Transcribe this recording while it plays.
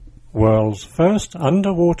World's first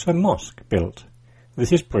underwater mosque built.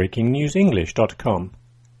 This is breakingnewsenglish.com.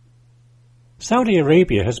 Saudi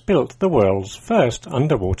Arabia has built the world's first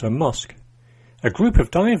underwater mosque. A group of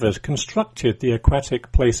divers constructed the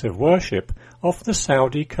aquatic place of worship off the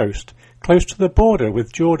Saudi coast, close to the border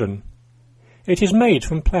with Jordan. It is made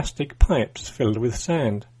from plastic pipes filled with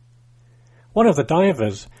sand. One of the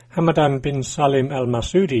divers, Hamadan bin Salim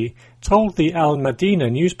al-Masudi, told the Al-Madina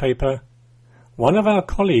newspaper, "One of our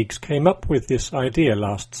colleagues came up with this idea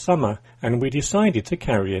last summer, and we decided to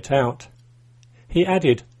carry it out." He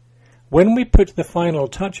added, "When we put the final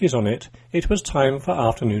touches on it, it was time for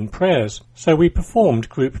afternoon prayers, so we performed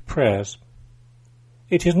group prayers."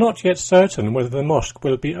 It is not yet certain whether the mosque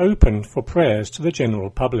will be opened for prayers to the general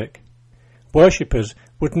public. Worshippers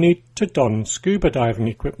would need to don scuba diving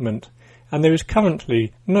equipment, and there is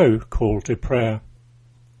currently no call to prayer.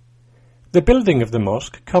 The building of the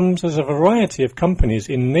mosque comes as a variety of companies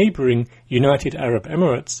in neighbouring United Arab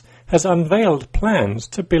Emirates has unveiled plans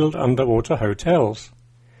to build underwater hotels.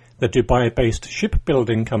 The Dubai-based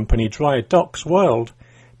shipbuilding company Dry Docks World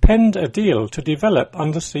penned a deal to develop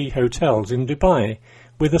undersea hotels in Dubai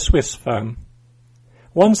with a Swiss firm.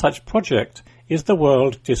 One such project is the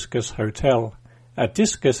World Discus Hotel, a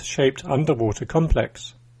discus-shaped underwater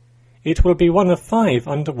complex. It will be one of 5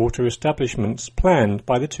 underwater establishments planned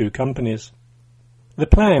by the two companies. The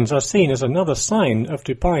plans are seen as another sign of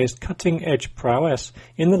Dubai's cutting-edge prowess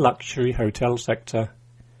in the luxury hotel sector.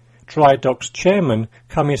 Dry Docks chairman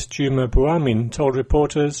Khamis Juma Buamin told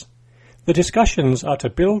reporters, "The discussions are to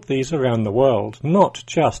build these around the world, not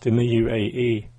just in the UAE."